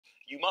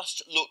you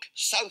must look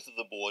south of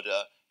the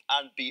border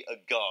and be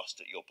aghast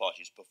at your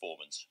party's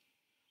performance.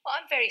 Well,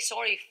 I'm very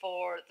sorry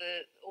for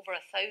the over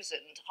 1,000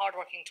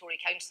 hardworking Tory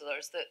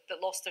councillors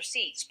that lost their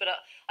seats. But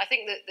I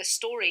think that the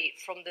story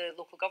from the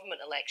local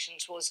government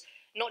elections was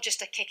not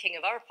just a kicking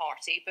of our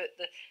party, but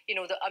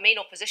a main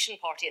opposition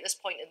party at this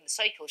point in the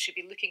cycle should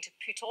be looking to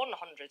put on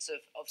hundreds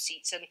of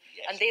seats,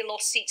 and they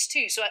lost seats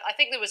too. So I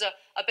think there was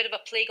a bit of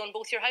a plague on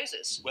both your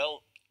houses.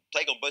 Well,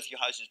 plague on both your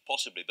houses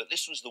possibly, but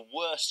this was the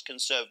worst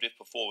Conservative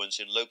performance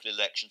in local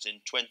elections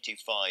in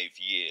 25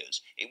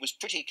 years. It was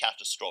pretty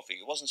catastrophic.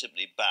 It wasn't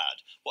simply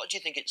bad. What do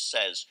you think it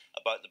says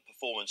about the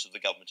performance of the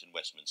government in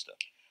Westminster?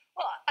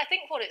 Well, I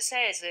think what it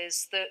says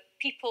is that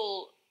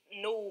people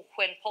know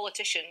when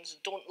politicians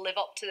don't live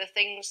up to the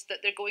things that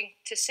they're going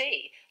to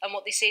say and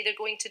what they say they're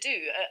going to do.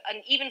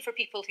 And even for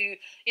people who,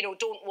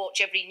 don't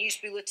watch every news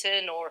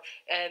bulletin or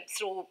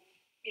throw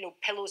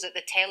pillows at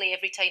the telly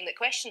every time that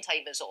question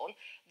time is on,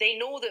 they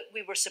know that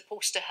we were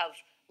supposed to have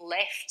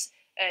left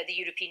the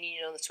European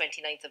Union on the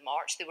 29th of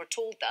March. They were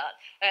told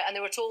that, and they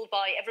were told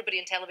by everybody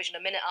on television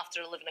a minute after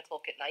 11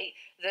 o'clock at night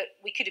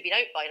that we could have been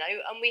out by now,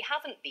 and we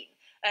haven't been.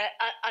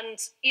 And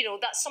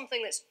that's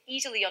something that's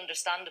easily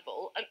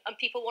understandable, and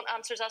people want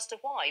answers as to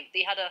why.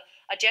 They had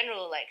a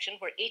general election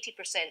where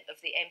 80%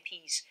 of the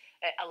MPs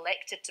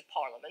elected to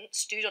Parliament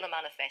stood on a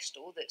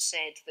manifesto that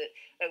said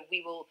that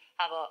we will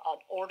have an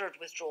ordered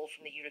withdrawal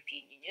from the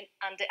European Union,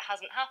 and it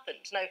hasn't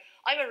happened. Now,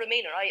 I'm a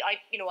Remainer.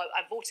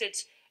 I voted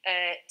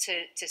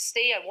to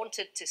stay. I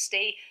wanted to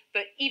stay,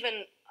 but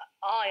even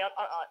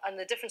and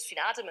the difference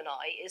between Adam and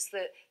I is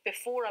that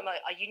before I'm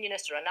a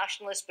unionist or a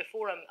nationalist,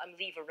 before I'm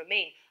Leave or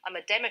Remain, I'm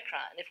a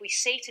Democrat. And if we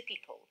say to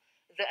people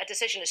that a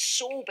decision is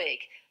so big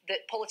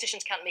that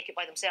politicians can't make it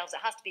by themselves,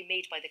 it has to be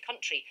made by the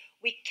country,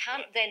 we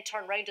can't then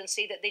turn around and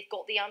say that they've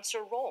got the answer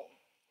wrong.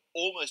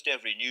 Almost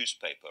every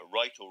newspaper,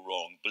 right or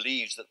wrong,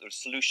 believes that the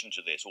solution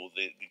to this, or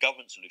the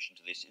government solution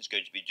to this, is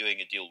going to be doing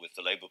a deal with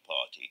the Labour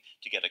Party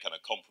to get a kind of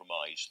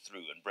compromise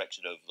through and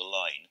Brexit over the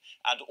line.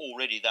 And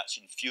already that's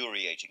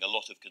infuriating a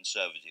lot of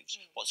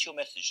Conservatives. What's your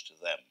message to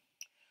them?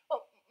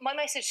 Well, my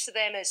message to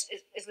them is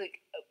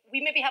look, we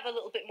maybe have a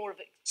little bit more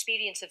of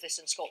experience of this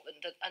in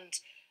Scotland,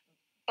 and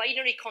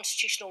binary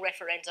constitutional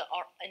referenda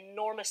are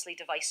enormously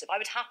divisive. I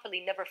would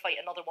happily never fight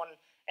another one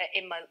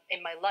in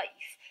my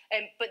life,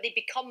 but they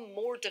become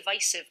more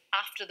divisive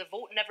after the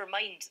vote, never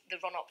mind the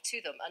run-up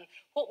to them. And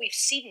what we've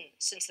seen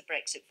since the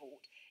Brexit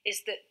vote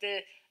is that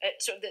the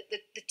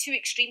two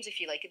extremes,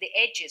 if you like, the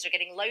edges are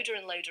getting louder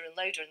and louder and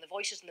louder, and the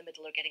voices in the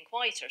middle are getting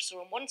quieter. So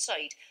on one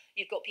side,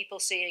 you've got people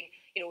saying,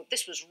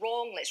 this was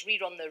wrong, let's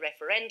rerun the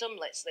referendum,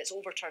 let's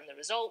overturn the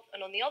result.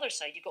 And on the other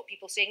side, you've got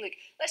people saying, look,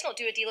 let's not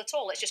do a deal at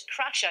all, let's just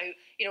crash out,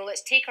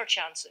 let's take our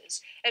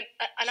chances.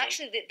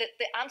 Actually,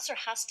 the answer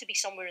has to be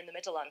somewhere in the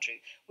middle,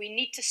 Andrew. We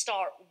need to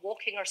start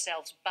walking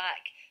ourselves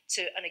back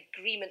to an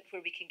agreement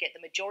where we can get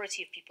the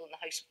majority of people in the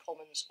House of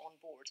Commons on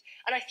board.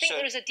 And I think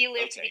there is a deal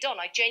there to be done.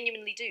 I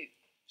genuinely do.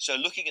 So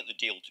looking at the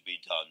deal to be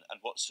done and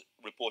what's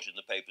reported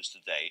in the papers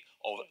today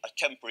of a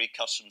temporary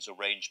customs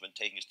arrangement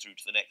taking us through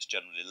to the next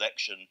general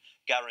election,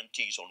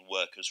 guarantees on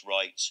workers'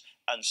 rights,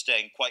 and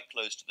staying quite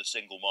close to the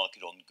single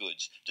market on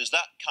goods, does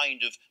that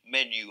kind of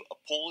menu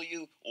appall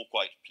you or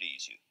quite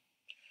please you?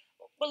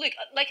 Well, look,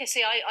 like I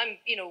say, I'm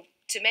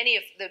to many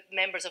of the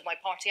members of my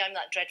party, I'm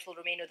that dreadful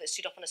Remainer that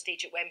stood up on a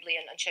stage at Wembley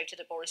and shouted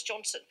at Boris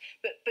Johnson.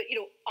 But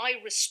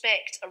I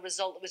respect a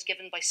result that was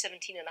given by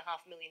 17.5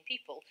 million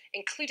people,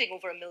 including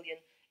over 1 million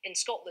in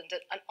Scotland,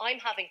 and I'm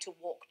having to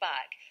walk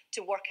back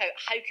to work out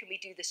how can we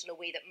do this in a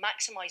way that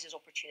maximises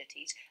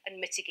opportunities and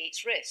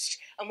mitigates risks.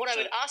 And what I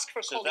would ask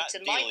for colleagues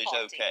in my party... So that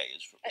deal is okay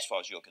as far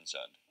as you're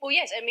concerned? Well,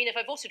 yes. I mean, if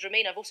I voted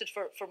Remain, I voted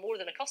for more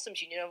than a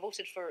customs union. I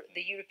voted for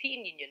the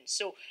European Union.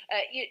 So,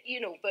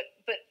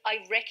 but I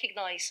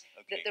recognise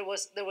that there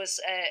was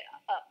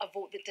a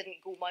vote that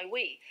didn't go my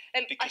way.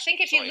 I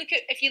think if you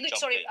look,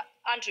 sorry,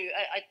 Andrew,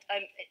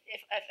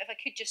 if I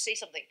could just say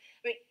something.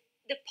 I mean,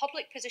 the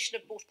public position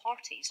of both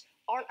parties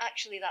aren't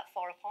actually that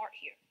far apart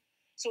here.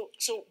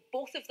 So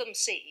both of them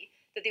say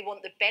that they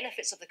want the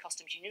benefits of the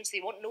customs unions.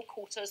 They want no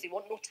quotas, they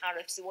want no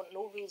tariffs, they want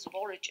no rules of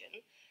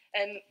origin.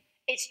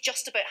 It's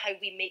just about how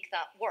we make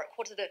that work.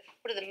 What are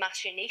the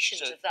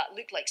machinations of that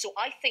look like? So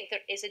I think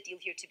there is a deal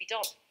here to be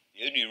done.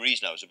 The only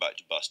reason I was about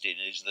to bust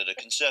in is that a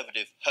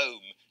Conservative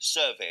Home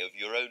survey of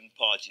your own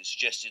party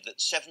suggested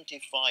that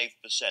 75%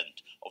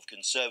 of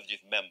Conservative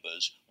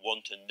members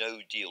want a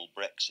no-deal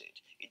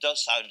Brexit. It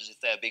does sound as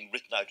if they're being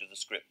written out of the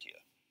script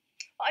here.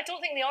 I don't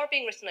think they are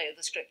being written out of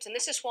the script, and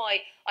this is why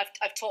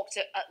I've talked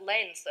at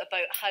length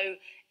about how,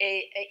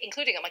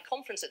 including at my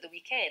conference at the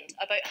weekend,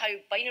 about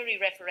how binary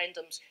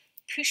referendums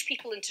push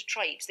people into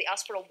tribes. They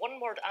ask for a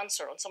one-word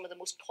answer on some of the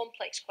most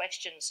complex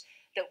questions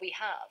that we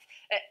have.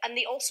 And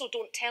they also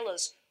don't tell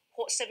us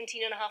what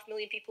 17.5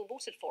 million people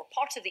voted for.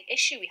 Part of the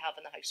issue we have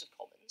in the House of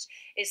Commons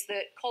is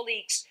that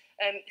colleagues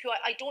who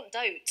I don't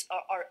doubt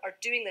are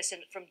doing this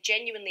from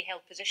genuinely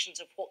held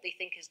positions of what they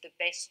think is the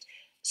best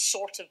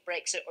sort of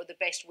Brexit or the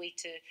best way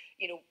to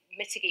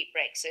mitigate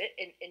Brexit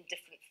in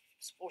different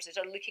forces,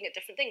 are looking at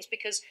different things,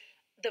 because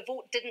the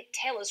vote didn't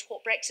tell us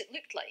what Brexit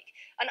looked like.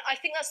 And I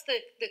think that's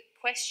the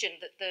question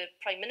that the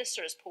Prime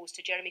Minister has posed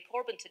to Jeremy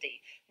Corbyn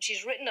today.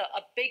 She's written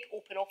a big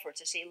open offer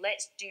to say,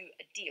 let's do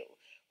a deal.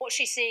 What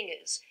she's saying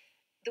is,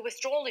 the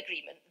withdrawal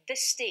agreement,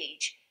 this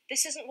stage,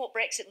 this isn't what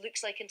Brexit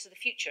looks like into the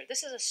future.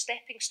 This is a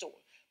stepping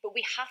stone, but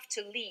we have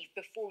to leave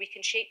before we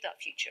can shape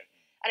that future.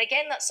 And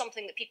again, that's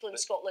something that people in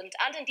Scotland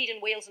and indeed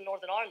in Wales and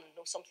Northern Ireland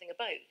know something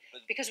about,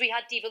 because we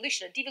had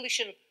devolution. And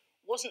devolution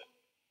wasn't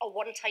a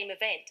one-time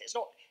event. It's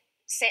not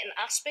set in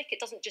aspic. It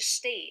doesn't just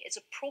stay. It's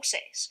a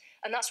process.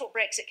 And that's what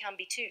Brexit can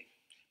be too.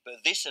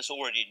 But this has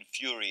already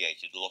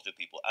infuriated a lot of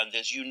people. And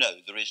as you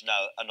know, there is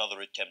now another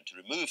attempt to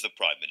remove the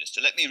Prime Minister.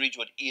 Let me read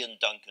what Ian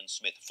Duncan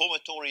Smith, former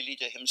Tory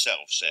leader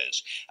himself,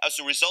 says. As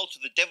a result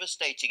of the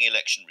devastating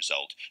election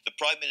result, the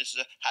Prime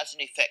Minister has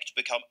in effect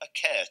become a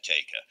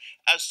caretaker.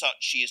 As such,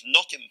 she is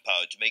not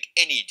empowered to make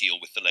any deal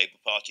with the Labour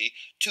Party.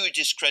 Two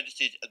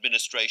discredited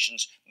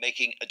administrations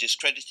making a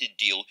discredited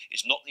deal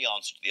is not the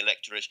answer to the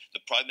electorate.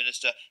 The Prime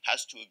Minister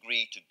has to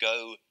agree to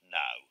go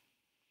now.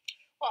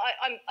 Well,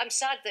 I'm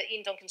sad that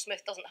Ian Duncan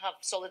Smith doesn't have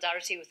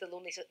solidarity with the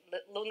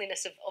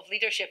loneliness of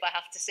leadership, I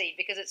have to say,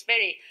 because it's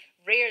very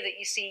rare that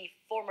you see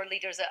former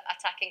leaders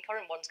attacking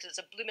current ones, because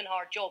it's a blooming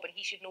hard job and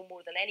he should know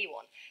more than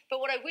anyone.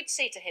 But what I would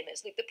say to him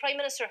is, look, the Prime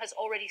Minister has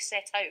already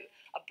set out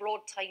a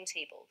broad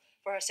timetable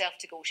for herself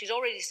to go. She's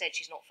already said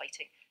she's not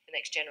fighting the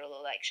next general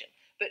election.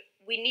 But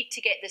we need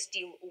to get this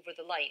deal over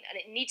the line.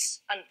 And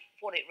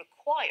what it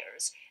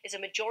requires is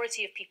a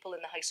majority of people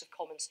in the House of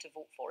Commons to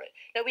vote for it.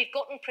 Now, we've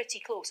gotten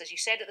pretty close, as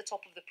you said at the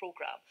top of the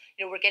programme.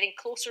 We're getting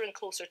closer and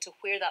closer to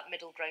where that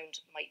middle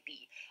ground might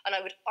be. And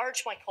I would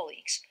urge my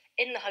colleagues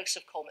in the House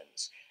of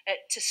Commons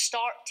to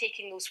start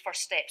taking those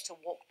first steps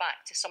to walk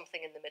back to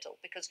something in the middle,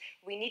 because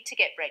we need to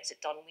get Brexit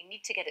done, we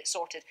need to get it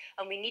sorted,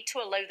 and we need to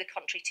allow the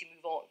country to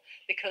move on,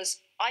 because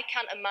I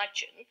can't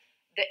imagine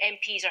that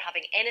MPs are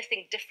having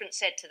anything different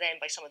said to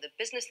them by some of the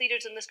business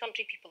leaders in this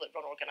country, people that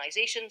run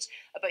organisations,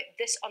 about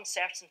this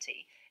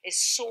uncertainty is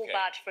so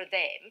bad for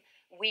them.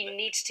 We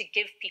need to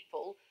give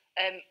people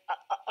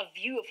a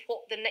view of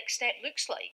what the next step looks like.